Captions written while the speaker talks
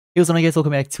Hey, what's up guys,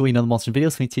 welcome back to another monster video.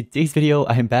 So in today's video,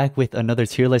 I am back with another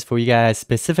tier list for you guys,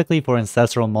 specifically for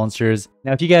ancestral monsters.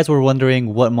 Now, if you guys were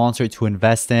wondering what monster to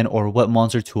invest in or what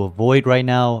monster to avoid right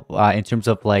now, in terms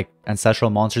of like ancestral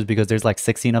monsters, because there's like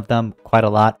 16 of them, quite a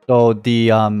lot. So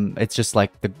it's just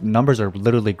like the numbers are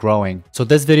literally growing. So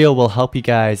this video will help you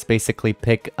guys basically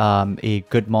pick a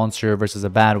good monster versus a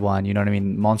bad one, you know what I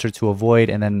mean? Monster to avoid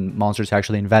and then monsters to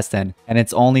actually invest in. And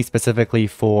it's only specifically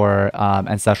for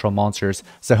ancestral monsters.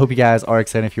 So I hope you guys are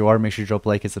excited. If you are, make sure you drop a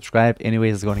like and subscribe.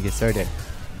 Anyways, let's go and get started.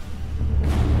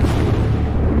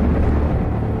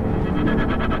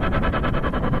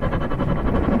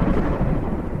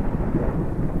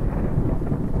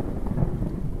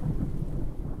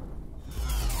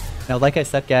 Now, like I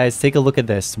said, guys, take a look at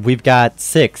this. We've got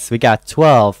 6, we got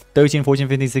 12, 13, 14,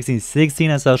 15, 16, 16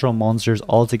 ancestral monsters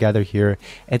all together here.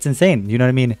 It's insane. You know what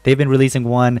I mean? They've been releasing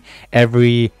one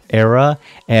every era.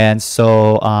 And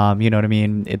so, you know what I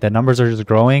mean? The numbers are just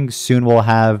growing. Soon we'll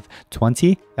have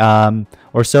 20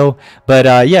 or so.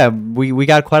 But yeah, we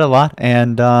got quite a lot.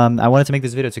 And I wanted to make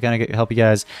this video to kind of help you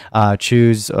guys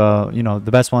choose, you know,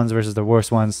 the best ones versus the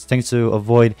worst ones, things to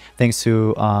avoid, things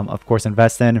to, of course,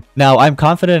 invest in. Now, I'm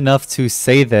confident enough to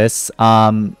say this.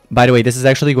 By the way, this is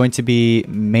actually going to be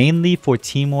mainly for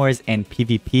Team Wars and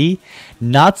PvP,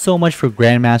 not so much for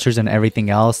Grandmasters and everything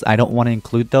else. I don't want to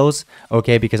include those,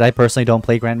 okay, because I personally don't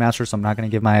play Grandmasters, so I'm not going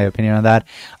to give my opinion on that.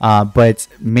 But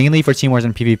mainly for Team Wars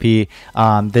and PvP,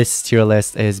 this tier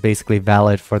list is basically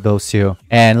valid for those two.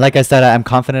 And like I said, I'm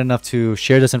confident enough to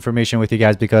share this information with you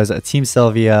guys because Team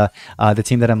Sylvia, the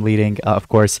team that I'm leading, of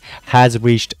course, has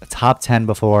reached top 10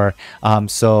 before.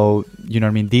 So, you know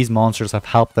what I mean? These monsters have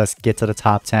helped us get to the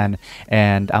top 10.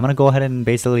 And I'm gonna go ahead and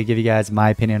basically give you guys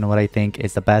my opinion on what I think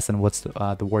is the best and what's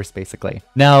the worst, basically.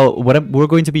 Now, what we're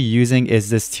going to be using is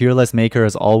this tier list maker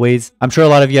as always. I'm sure a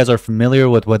lot of you guys are familiar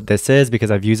with what this is because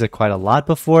I've used it quite a lot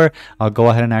before. I'll go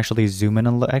ahead and actually zoom in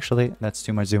and look. Actually, that's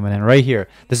too much zooming in right here.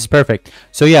 This is perfect.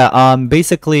 So yeah,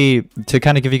 basically to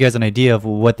kind of give you guys an idea of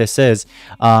what this is,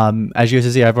 as you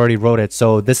can see, I've already wrote it.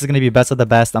 So this is going to be best of the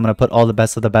best. I'm going to put all the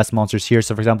best of the best monsters here.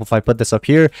 So for example, if I put this up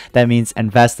here, that means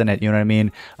invest in it. You know what I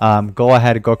mean? Go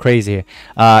ahead, go crazy.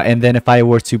 And then if I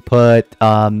were to put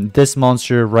this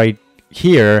monster right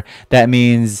here, that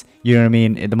means, you know what I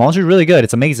mean, the monster is really good,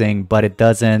 it's amazing, but it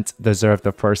doesn't deserve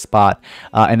the first spot.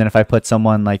 And then if I put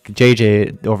someone like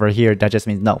JJ over here, that just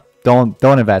means no, don't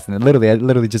invest in it. I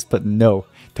literally just put no,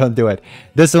 don't do it.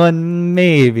 This one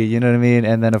maybe, you know what I mean?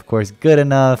 And then of course good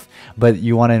enough, but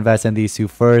you want to invest in these two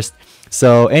first.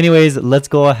 So anyways, let's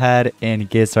go ahead and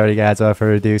get started, guys, without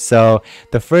further ado. So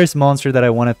the first monster that I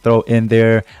want to throw in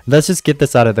there, let's just get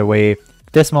this out of the way.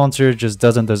 This monster just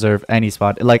doesn't deserve any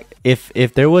spot. Like if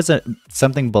there was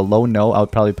something below no, I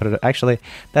would probably put it. Actually,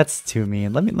 that's too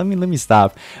mean. Let me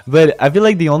stop. But I feel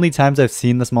like the only times I've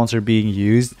seen this monster being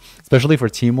used, especially for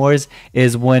Team Wars,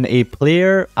 is when a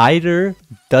player either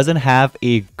doesn't have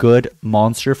a good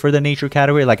monster for the nature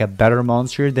category, like a better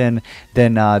monster than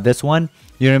this one.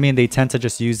 You know what I mean? They tend to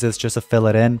just use this just to fill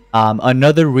it in.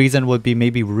 Another reason would be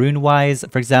maybe rune wise.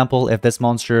 For example,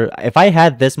 if I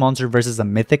had this monster versus a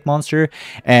mythic monster,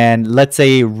 and let's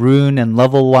say rune and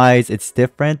level wise, it's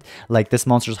different. Like this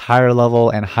monster's higher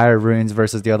level and higher runes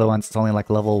versus the other ones, it's only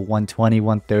like level 120,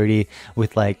 130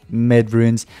 with like mid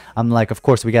runes. I'm like, of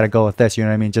course, we got to go with this, you know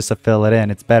what I mean? Just to fill it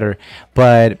in, it's better.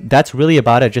 But that's really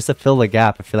about it, just to fill the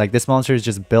gap. I feel like this monster is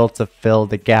just built to fill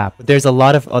the gap. There's a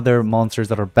lot of other monsters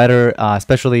that are better,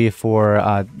 especially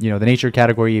for you know, the nature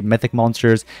category, mythic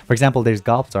monsters. For example, there's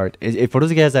Gobstart. For those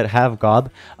of you guys that have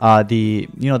Gob, the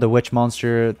witch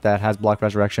monster that has block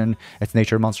resurrection, it's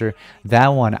nature monster. That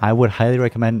one, I would highly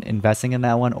recommend investing in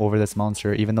that one over this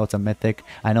monster, even though it's a mythic.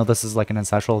 I know this is like an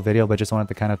ancestral video, but just wanted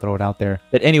to kind of throw it out there.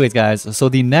 But anyways, guys, so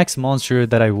the next monster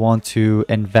that I want to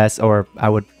invest, or I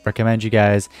would recommend you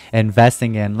guys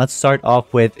investing in, let's start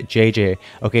off with JJ.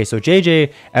 Okay, so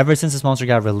JJ, ever since this monster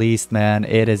got released, man,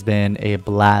 it has been a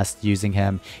blast using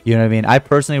him. You know what I mean? I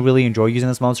personally really enjoy using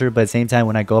this monster, but at the same time,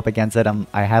 when I go up against it,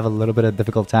 I have a little bit of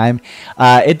difficult time.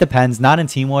 It depends, not in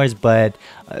Team Wars, but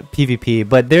PvP.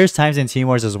 But there's times in Team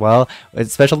Wars as well,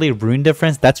 especially rune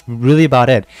difference. That's really about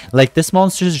it. Like this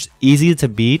monster is easy to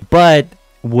beat, but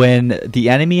when the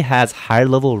enemy has higher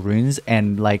level runes,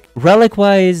 and like relic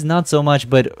wise not so much,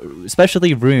 but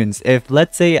especially runes, if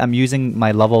let's say I'm using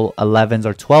my level 11s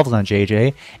or 12s on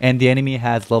JJ and the enemy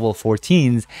has level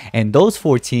 14s, and those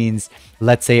 14s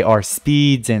let's say are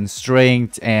speeds and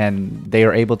strength and they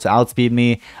are able to outspeed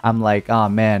me, I'm like, oh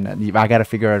man, I gotta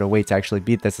figure out a way to actually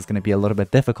beat this. It's gonna be a little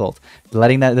bit difficult.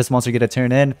 Letting this monster get a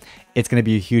turn in, it's gonna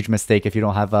be a huge mistake if you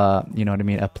don't have a, you know what I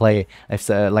mean, a play, if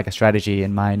like a strategy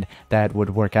in mind that would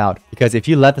would work out. Because if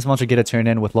you let this monster get a turn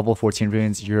in with level 14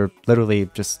 runes, you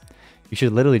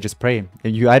should literally just pray.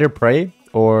 You either pray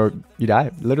or you die,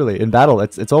 literally in battle.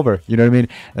 It's over, you know what I mean?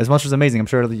 This monster's amazing. I'm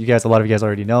sure a lot of you guys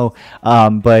already know,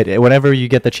 but whenever you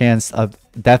get the chance of,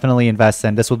 definitely invest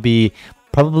in. This would be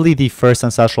probably the first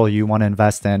ancestral you want to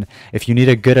invest in if you need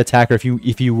a good attacker.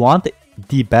 If you want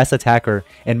the best attacker,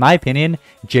 in my opinion,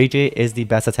 JJ is the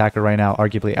best attacker right now,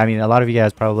 arguably. I mean, a lot of you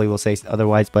guys probably will say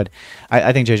otherwise, but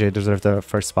I think JJ deserves the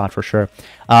first spot for sure.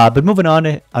 But moving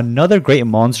on, another great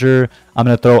monster I'm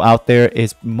going to throw out there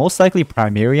is most likely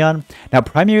Primarion. Now,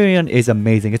 Primarion is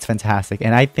amazing. It's fantastic.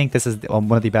 And I think this is one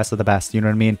of the best of the best. You know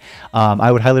what I mean? I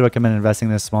would highly recommend investing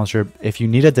in this monster. If you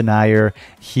need a denier,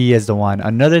 he is the one.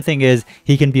 Another thing is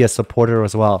he can be a supporter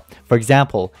as well. For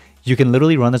example, you can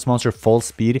literally run this monster full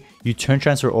speed. You turn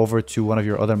transfer over to one of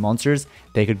your other monsters.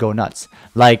 They could go nuts.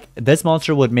 Like, this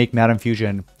monster would make Madam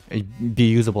Fusion be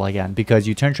usable again, because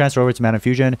you turn transfer over to Madam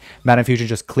Fusion. Madam Fusion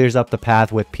just clears up the path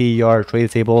with PER,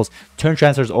 trade tables, turn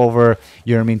transfers over,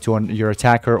 you know what I mean, to your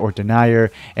attacker or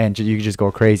denier, and you can just go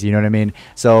crazy, you know what I mean?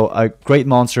 So a great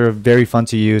monster, very fun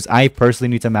to use. I personally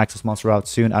need to max this monster out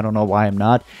soon. I don't know why I'm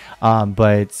not,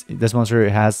 but this monster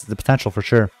has the potential for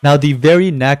sure. Now, the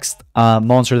very next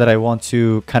monster that I want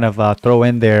to kind of throw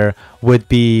in there would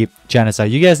be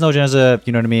Genocide. You guys know Genocide,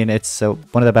 you know what I mean? It's one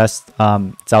of the best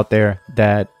it's out there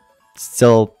that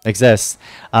still exists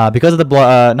because of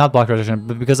the not block resolution,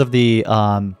 but because of the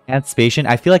anticipation.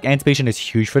 I feel like anticipation is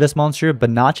huge for this monster, but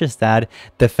not just that,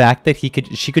 the fact that she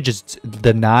could just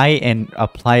deny and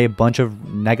apply a bunch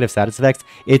of negative status effects,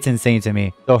 it's insane to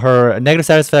me. So her negative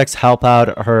status effects help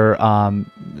out her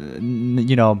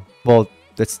you know, well,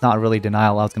 it's not really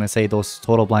denial. I was gonna say those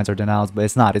total blinds are denials, but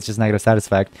it's not. It's just negative status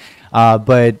effect.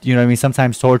 But you know what I mean,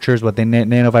 sometimes tortures with the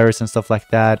nanovirus and stuff like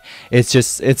that. It's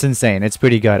insane. It's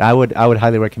pretty good. I would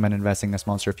highly recommend investing in this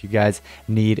monster if you guys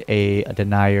need a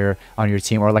denier on your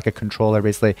team, or like a controller.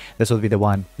 Basically, this would be the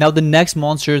one. Now, the next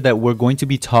monster that we're going to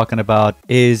be talking about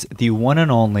is the one and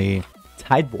only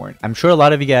Tideborn. I'm sure a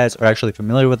lot of you guys are actually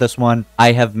familiar with this one.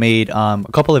 I have made a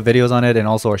couple of videos on it, and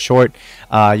also a short,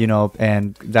 you know,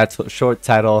 and that short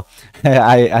title,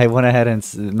 I went ahead and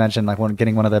mentioned like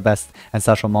getting one of the best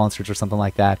ancestral monsters or something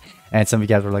like that. And some of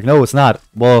you guys were like, no, it's not.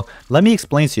 Well, let me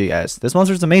explain to you guys. This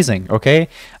monster is amazing, okay?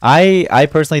 I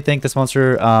personally think this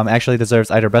monster actually deserves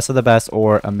either best of the best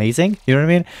or amazing. You know what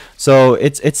I mean? So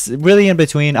it's really in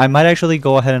between. I might actually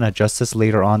go ahead and adjust this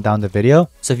later on down the video.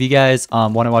 So if you guys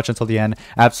want to watch until the end,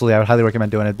 absolutely, I would highly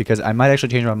recommend doing it, because I might actually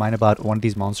change my mind about one of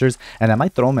these monsters, and I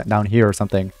might throw them down here or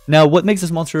something. Now, what makes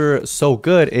this monster so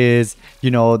good is,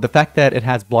 you know, the fact that it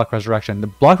has block resurrection. The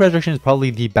block resurrection is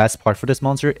probably the best part for this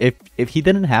monster. If he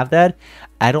didn't have that,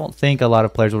 I don't think a lot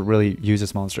of players would really use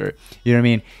this monster. You know what I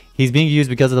mean? He's being used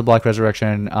because of the block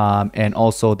resurrection, and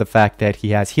also the fact that he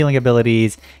has healing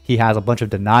abilities. He has a bunch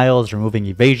of denials, removing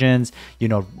evasions, you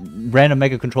know, random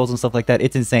mega controls and stuff like that.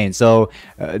 It's insane. So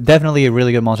definitely a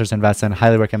really good monster to invest in.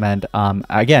 Highly recommend.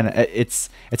 Again, it's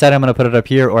either I'm gonna put it up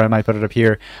here, or I might put it up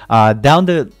here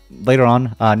later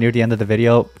on near the end of the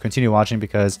video. Continue watching,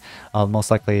 because I'll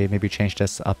most likely maybe change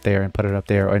this up there and put it up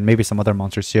there, or maybe some other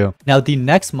monsters too. Now, the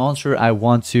next monster I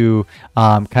want to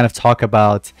kind of talk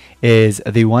about is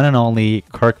the one and only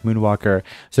Kirk Moonwalker.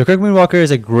 So Kirk Moonwalker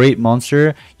is a great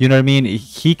monster. You know what I mean?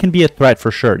 He can be a threat for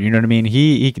sure. You know what I mean?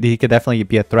 He could definitely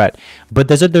be a threat. But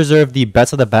does it deserve the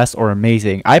best of the best or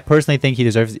amazing? I personally think he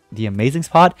deserves the amazing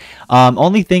spot.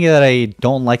 Only thing that I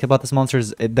don't like about this monster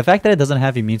is the fact that it doesn't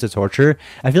have immune to torture.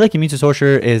 I feel like immune to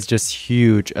torture is just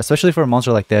huge, especially for a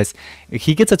monster like this.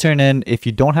 He gets a turn in. If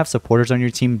you don't have supporters on your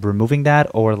team removing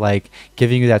that, or like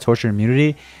giving you that torture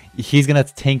immunity, he's gonna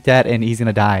tank that and he's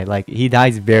gonna die. Like, he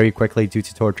dies very quickly due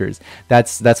to tortures.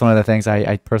 That's one of the things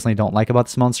I personally don't like about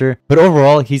this monster. But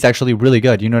overall, he's actually really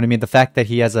good. You know what I mean? The fact that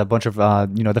he has a bunch of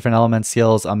you know, different element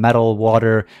skills, metal,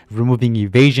 water, removing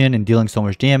evasion, and dealing so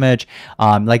much damage.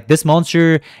 Like, this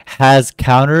monster has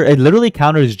it literally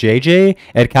counters JJ.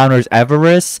 It counters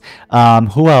Everest.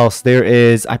 Who else? There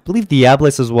is, I believe,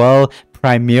 Diablos as well.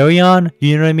 Primarion,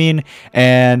 you know what I mean?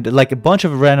 And like a bunch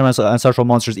of random ancestral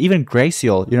monsters, even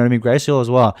Gracial, you know what I mean? Gracial as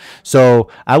well. So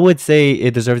I would say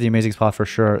it deserves the amazing spot for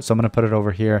sure. So I'm going to put it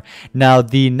over here. Now,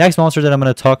 the next monster that I'm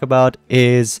going to talk about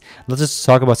is, let's just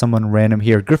talk about someone random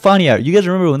here. Grifania. You guys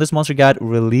remember when this monster got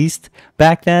released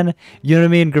back then? You know what I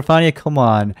mean? Grifania, come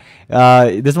on.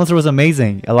 This monster was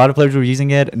amazing. A lot of players were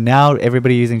using it. Now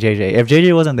everybody using JJ. If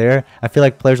JJ wasn't there, I feel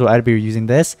like players will either be using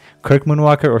this Kirk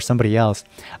Moonwalker or somebody else.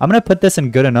 I'm gonna put this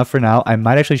in good enough for now. I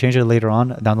might actually change it later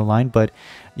on down the line, but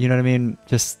you know what I mean?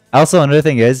 Just also another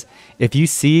thing is, if you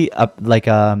see a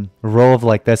row of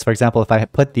like this, for example, if I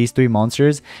put these 3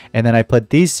 monsters and then I put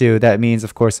these 2, that means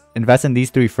of course invest in these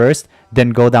 3 first, then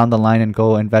go down the line and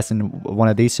go invest in one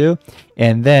of these 2,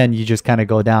 and then you just kind of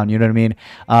go down. You know what I mean?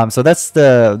 So that's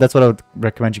what I would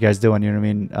recommend you guys doing. You know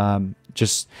what I mean?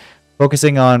 Just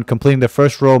focusing on completing the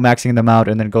first row, maxing them out,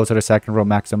 and then go to the second row,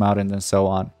 max them out, and then so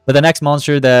on. But the next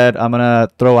monster that I'm gonna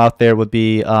throw out there would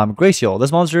be Graciole.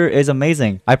 This monster is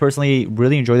amazing. I personally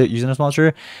really enjoyed it using this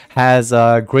monster. Has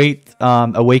great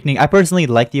awakening. I personally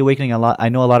like the awakening a lot. I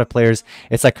know a lot of players,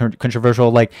 it's like controversial.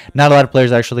 Like not a lot of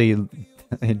players actually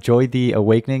enjoy the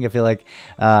awakening. I feel like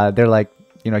they're like,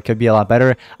 you know, it could be a lot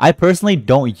better. I personally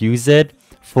don't use it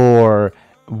for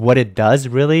what it does,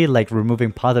 really, like removing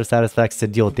positive status effects to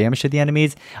deal damage to the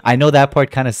enemies. I know that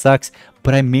part kind of sucks,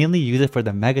 but I mainly use it for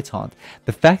the Megatons.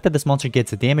 The fact that this monster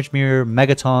gets a damage mirror,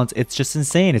 Megatons, it's just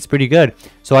insane. It's pretty good.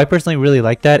 So I personally really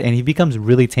like that, and he becomes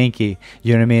really tanky.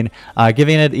 You know what I mean?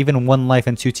 Giving it even 1 life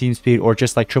and 2 team speed, or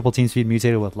just like triple team speed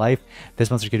mutated with life, this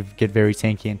monster could get very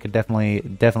tanky and could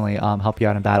definitely help you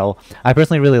out in battle. I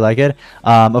personally really like it.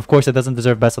 Of course, it doesn't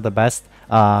deserve best of the best.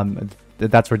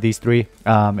 That's for these 3,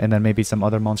 and then maybe some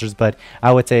other monsters, but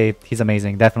I would say he's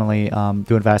amazing. Definitely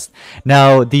do invest.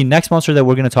 Now the next monster that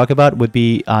we're going to talk about would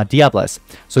be Diablos.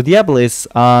 So Diablos,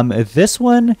 this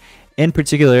one in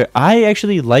particular, I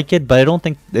actually like it, but I don't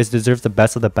think this deserves the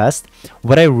best of the best.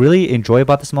 What I really enjoy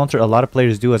about this monster, a lot of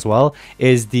players do as well,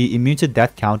 is the immune to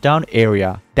death countdown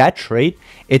area. That trait,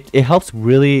 it helps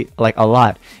really like a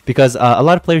lot, because a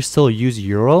lot of players still use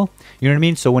Ural. You know what I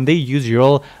mean? So when they use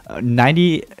Ural,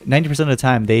 90% of the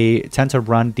time they tend to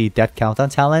run the death countdown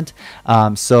talent.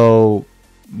 So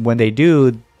when they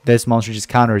do, this monster just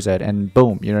counters it, and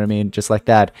boom, you know what I mean, just like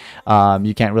that.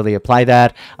 You can't really apply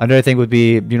that. Another thing would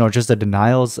be, you know, just the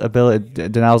denials ability,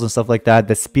 denials and stuff like that.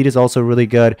 The speed is also really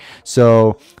good.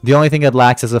 So the only thing it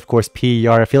lacks is of course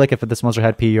PER. I feel like if this monster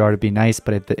had PER, it'd be nice,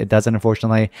 but it doesn't,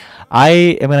 unfortunately. I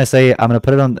am gonna say I'm gonna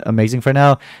put it on amazing for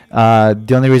now.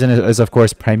 The only reason is of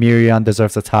course Primerion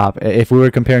deserves the top. If we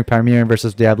were comparing Primerion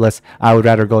versus Diablos, I would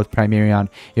rather go with Primerion.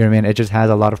 You know what I mean? It just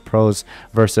has a lot of pros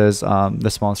versus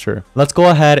this monster. Let's go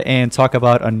ahead and talk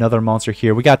about another monster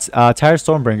here. We got Tire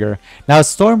Stormbringer. Now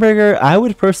Stormbringer, I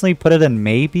would personally put it in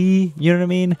maybe, you know what I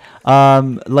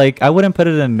mean? Like I wouldn't put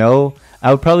it in no.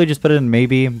 I would probably just put it in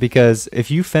maybe, because if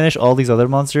you finish all these other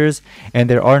monsters and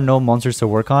there are no monsters to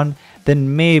work on,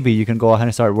 then maybe you can go ahead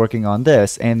and start working on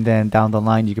this, and then down the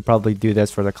line you could probably do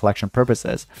this for the collection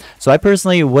purposes. So I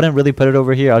personally wouldn't really put it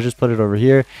over here. I'll just put it over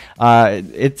here.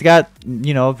 It's got,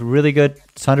 you know, really good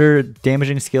thunder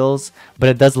damaging skills, but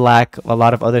it does lack a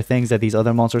lot of other things that these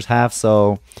other monsters have.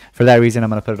 So for that reason, I'm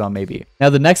going to put it on maybe.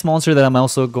 Now the next monster that I'm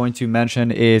also going to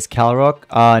mention is Calrock.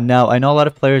 Now I know a lot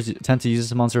of players tend to use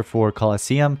this monster for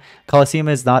Colosseum. Colosseum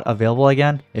is not available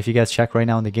again. If you guys check right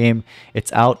now in the game,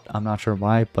 it's out. I'm not sure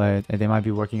why, but they might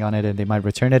be working on it and they might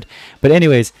return it. But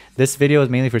anyways, this video is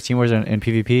mainly for Team Wars and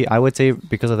PvP. I would say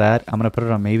because of that, I'm going to put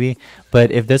it on maybe.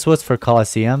 But if this was for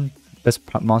Colosseum, this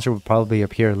monster would probably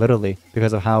appear literally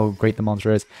because of how great the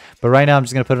monster is. But right now I'm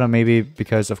just going to put it on maybe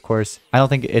because, of course, I don't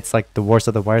think it's like the worst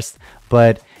of the worst,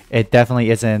 but it definitely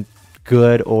isn't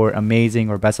good or amazing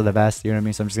or best of the best, you know what I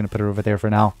mean? So I'm just gonna put it over there for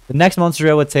now. The next monster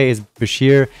I would say is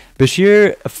Bashir.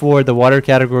 Bashir, for the water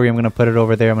category, I'm gonna put it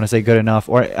over there. I'm gonna say good enough,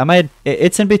 or I might,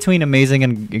 it's in between amazing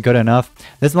and good enough.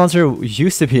 This monster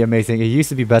used to be amazing, it used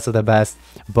to be best of the best,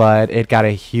 but it got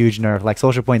a huge nerf. Like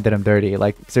Social Point did him dirty,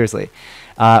 like seriously.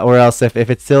 Or else if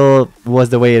it still was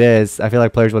the way it is, I feel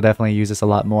like players will definitely use this a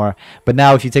lot more. But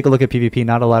now if you take a look at PvP,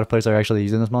 not a lot of players are actually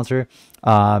using this monster.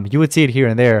 You would see it here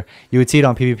and there. You would see it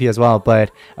on PvP as well, but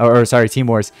or sorry, Team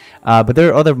Wars. But there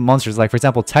are other monsters, like for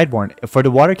example Tideborn. For the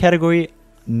water category,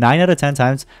 9 out of 10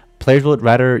 times players would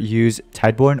rather use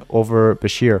Tideborn over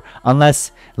Bashir,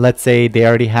 unless let's say they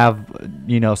already have,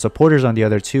 you know, supporters on the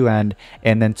other two end,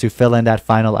 and then to fill in that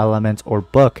final element or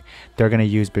book, they're going to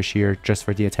use Bashir just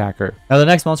for the attacker. Now the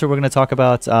next monster we're going to talk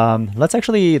about, let's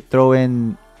actually throw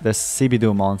in the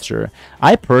Sibidu monster.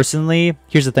 I personally,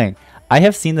 here's the thing, I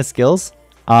have seen the skills,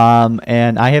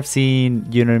 and I have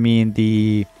seen, you know what I mean,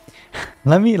 the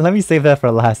let me save that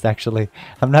for last. Actually,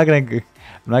 I'm not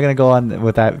gonna go on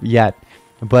with that yet.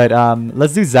 But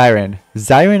let's do Zyren.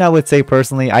 Zyren, I would say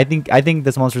personally, I think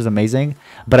this monster is amazing,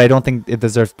 but I don't think it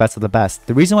deserves best of the best.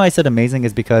 The reason why I said amazing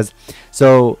is because,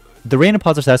 so the random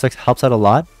positive side effects helps out a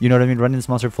lot. You know what I mean? Running this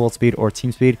monster full speed or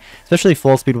team speed, especially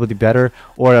full speed would be better,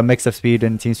 or a mix of speed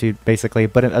and team speed basically.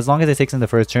 But as long as it takes in the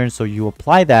first turn, so you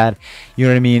apply that, you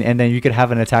know what I mean? And then you could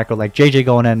have an attacker like JJ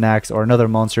going in next or another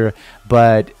monster,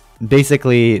 but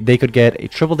basically they could get a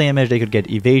triple damage, they could get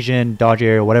evasion, dodge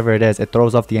area, whatever it is. It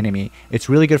throws off the enemy. It's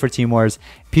really good for team wars,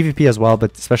 PvP as well,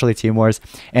 but especially team wars.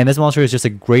 And this monster is just a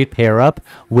great pair up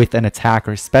with an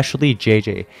attacker, especially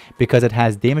JJ, because it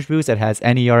has damage boost, it has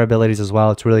NER abilities as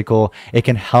well. It's really cool. It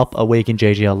can help awaken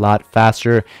JJ a lot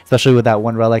faster, especially with that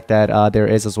one relic that there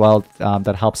is as well,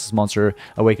 that helps this monster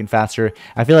awaken faster.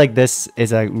 I feel like this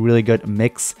is a really good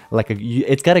mix.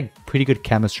 It's got a pretty good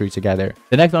chemistry together.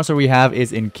 The next monster we have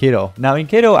is in Now in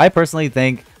Kato, I personally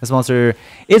think this monster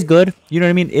is good. You know what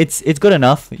I mean? It's good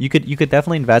enough. You could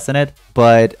definitely invest in it,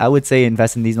 but I would say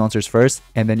invest in these monsters first,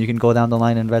 and then you can go down the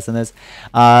line and invest in this.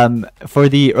 For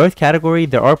the Earth category,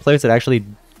 there are players that actually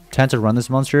tend to run this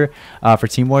monster for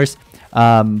Team Wars.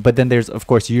 But then there's of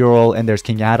course Ural and there's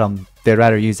King Adam. They'd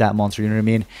rather use that monster, you know what I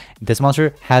mean? This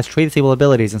monster has trade disable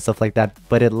abilities and stuff like that,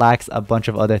 but it lacks a bunch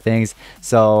of other things.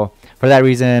 So for that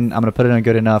reason, I'm going to put it in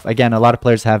good enough. Again, a lot of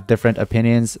players have different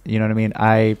opinions, you know what I mean?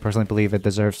 I personally believe it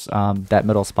deserves that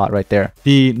middle spot right there.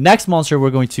 The next monster we're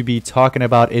going to be talking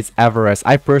about is Everest.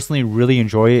 I personally really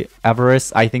enjoy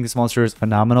Everest. I think this monster is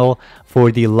phenomenal.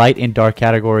 For the light and dark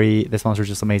category, this monster is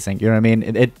just amazing, you know what I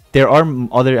mean? There are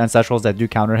other ancestrals that do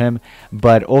counter him,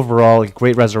 but overall,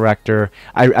 great resurrector.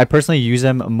 I personally use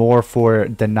him more for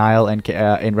denial and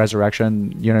in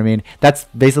resurrection, you know what I mean? That's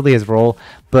basically his role,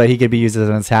 but he could be used as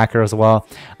an attacker as well,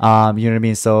 you know what I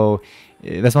mean? So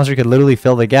this monster could literally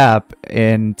fill the gap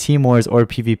in Team Wars or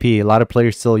PvP. A lot of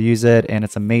players still use it, and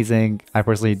it's amazing. I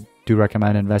personally do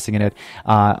recommend investing in it.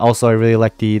 Also, I really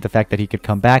like the fact that he could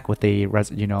come back with a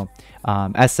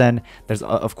SN. There's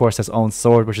of course his own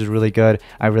sword, which is really good.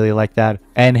 I really like that.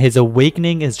 And his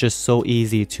awakening is just so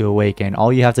easy to awaken.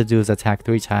 All you have to do is attack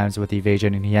 3 times with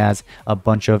evasion, and he has a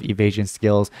bunch of evasion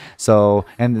skills. So,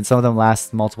 and some of them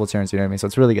last multiple turns, you know what I mean? So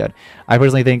it's really good. I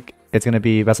personally think it's going to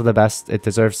be best of the best. It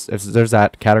deserves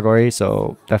that category,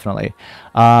 so definitely.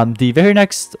 The very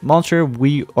next monster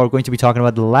we are going to be talking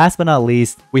about, last but not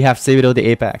least, we have Sabido the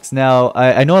Apex. Now,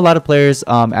 I know a lot of players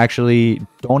actually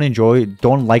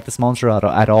don't like this monster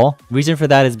at all. Reason for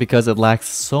that is because it lacks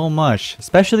so much,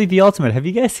 especially the ultimate. Have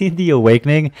you guys seen the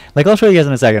awakening? Like, I'll show you guys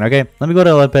in a second, okay? Let me go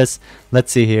to Olympus.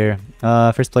 Let's see here.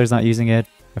 First player's not using it.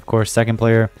 Of course, second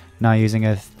player not using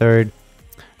it. Third,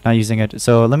 not using it.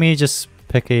 So let me just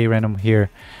pick a random here.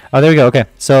 Oh, there we go. Okay,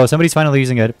 so somebody's finally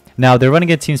using it. Now they're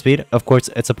running at team speed. Of course,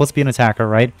 it's supposed to be an attacker,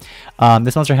 right?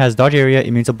 This monster has dodge area,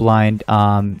 immune to blind,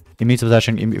 immune to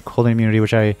possession, holding immunity,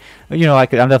 which I'm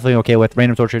definitely okay with.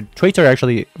 Random torture traits are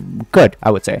actually good,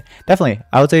 I would say. Definitely,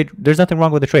 I would say there's nothing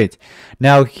wrong with the traits.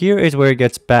 Now here is where it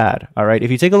gets bad. All right,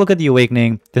 if you take a look at the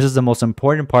awakening, this is the most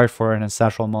important part for an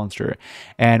ancestral monster,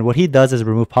 and what he does is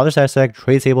remove positive side effect,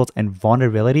 trait disables, and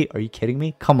vulnerability. Are you kidding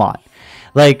me? Come on,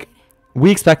 like. We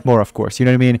expect more, of course, you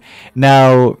know what I mean?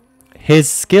 Now, his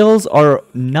skills are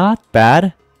not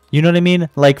bad, you know what I mean?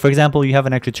 Like, for example, you have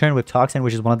an extra turn with Toxin,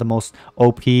 which is one of the most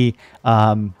OP,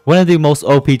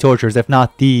 torturers, if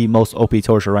not the most OP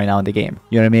torture right now in the game,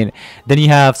 you know what I mean? Then you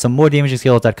have some more damaging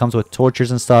skills that comes with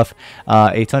tortures and stuff.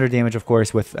 800 damage, of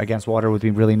course, with against water would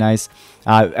be really nice.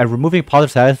 Removing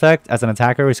positive side effect as an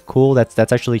attacker is cool. That's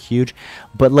actually huge.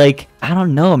 But, like, I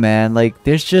don't know, man. Like,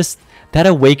 there's just... that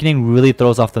awakening really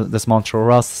throws off this monster, or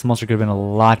else this monster could have been a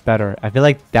lot better. I feel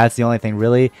like that's the only thing,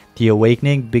 really, the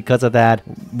awakening. Because of that,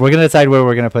 we're going to decide where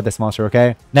we're going to put this monster,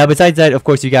 okay? Now, besides that, of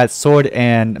course, you got Sword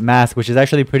and Mask, which is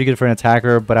actually pretty good for an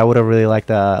attacker, but I would have really liked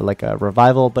a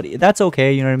Revival, but that's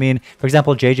okay, you know what I mean? For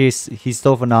example, JJ, he's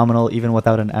still phenomenal, even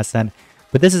without an SN.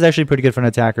 But this is actually pretty good for an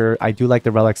attacker. I do like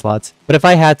the relic slots. But if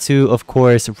I had to, of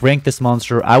course, rank this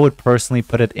monster, I would personally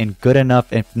put it in good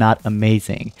enough, if not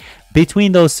amazing.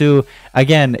 Between those two,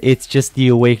 again, it's just the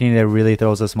awakening that really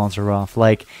throws this monster off.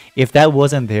 Like, if that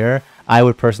wasn't there, I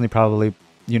would personally probably,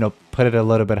 put it a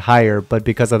little bit higher. But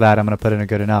because of that, I'm going to put it in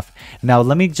good enough. Now,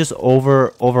 let me just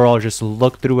overall just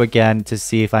look through again to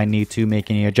see if I need to make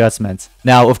any adjustments.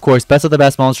 Now, of course, best of the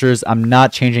best monsters, I'm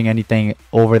not changing anything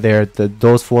over there.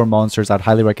 Those 4 monsters I'd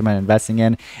highly recommend investing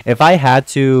in. If I had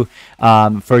to,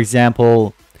 for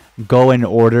example, go in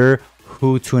order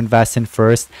who to invest in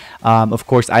first, of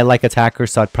course, I like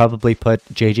attackers, so I'd probably put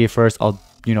JJ first. I'll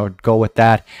you know, go with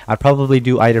that. I'd probably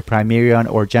do either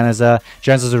Primarion or Geneza.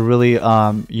 Geneza's a really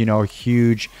you know,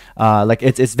 huge like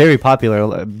it's very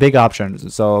popular, big option,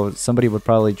 so somebody would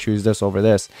probably choose this over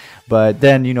this. But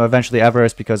then, you know, eventually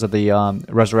Everest, because of the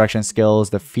resurrection skills,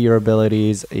 the fear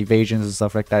abilities, evasions and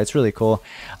stuff like that, it's really cool.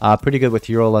 Pretty good with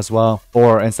Ural as well,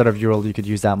 or instead of Ural you could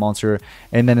use that monster.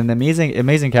 And then in the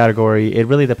amazing category, it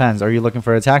really depends. Are you looking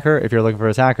for attacker? If you're looking for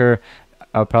attacker,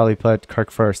 I'll probably put Kirk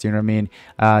first, you know what I mean?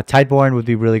 Tideborn would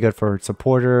be really good for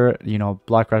supporter, you know,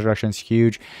 block resurrection is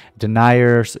huge.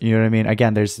 Deniers, you know what I mean?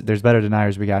 Again, there's better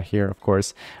deniers we got here, of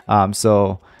course.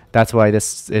 So that's why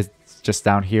this is just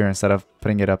down here instead of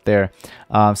putting it up there.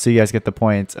 So you guys get the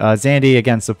point. Zandy,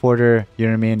 again, supporter, you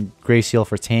know what I mean? Gray Seal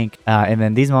for tank. And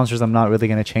then these monsters I'm not really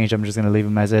going to change. I'm just going to leave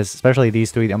them as is. Especially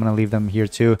these three, I'm going to leave them here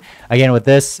too. Again, with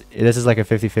this is like a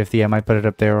 50-50. I might put it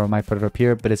up there or I might put it up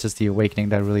here, but it's just the Awakening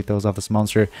that really throws off this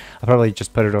monster. I'll probably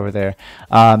just put it over there.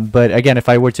 But again, if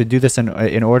I were to do this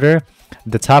in order,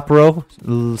 the top row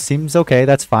seems okay.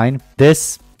 That's fine.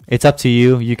 This, it's up to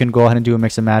you. You can go ahead and do a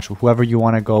mix and match with whoever you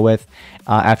want to go with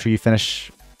after you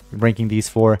finish ranking these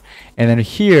four. And then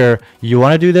here, you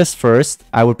want to do this first.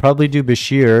 I would probably do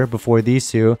Bashir before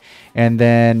these two, and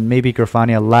then maybe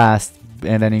Grafania last,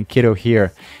 and then Enkidu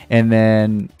here. And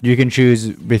then you can choose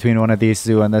between one of these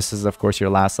two, and this is of course your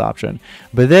last option.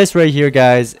 But this right here,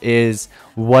 guys, is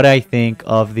what I think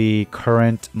of the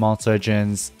current Monster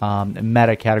Legends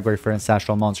meta category for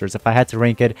ancestral monsters. If I had to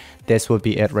rank it, this would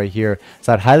be it right here.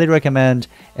 So I'd highly recommend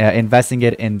investing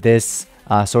it in this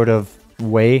sort of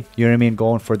way, you know what I mean?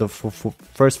 Going for the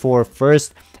first four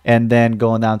first, and then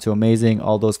going down to amazing,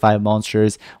 all those 5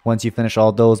 monsters. Once you finish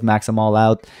all those, max them all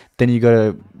out, then you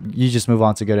just move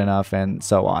on to good enough, and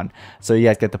so on. So you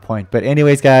guys get the point. But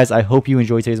anyways, guys, I hope you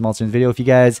enjoyed today's Monster video. If you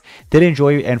guys did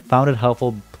enjoy and found it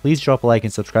helpful, please drop a like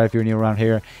and subscribe if you're new around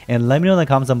here, and let me know in the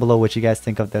comments down below what you guys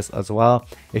think of this as well.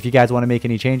 If you guys want to make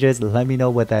any changes, let me know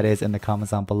what that is in the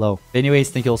comments down below. Anyways,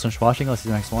 thank you all so much for watching. I'll see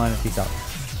you in the next one. Peace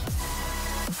out.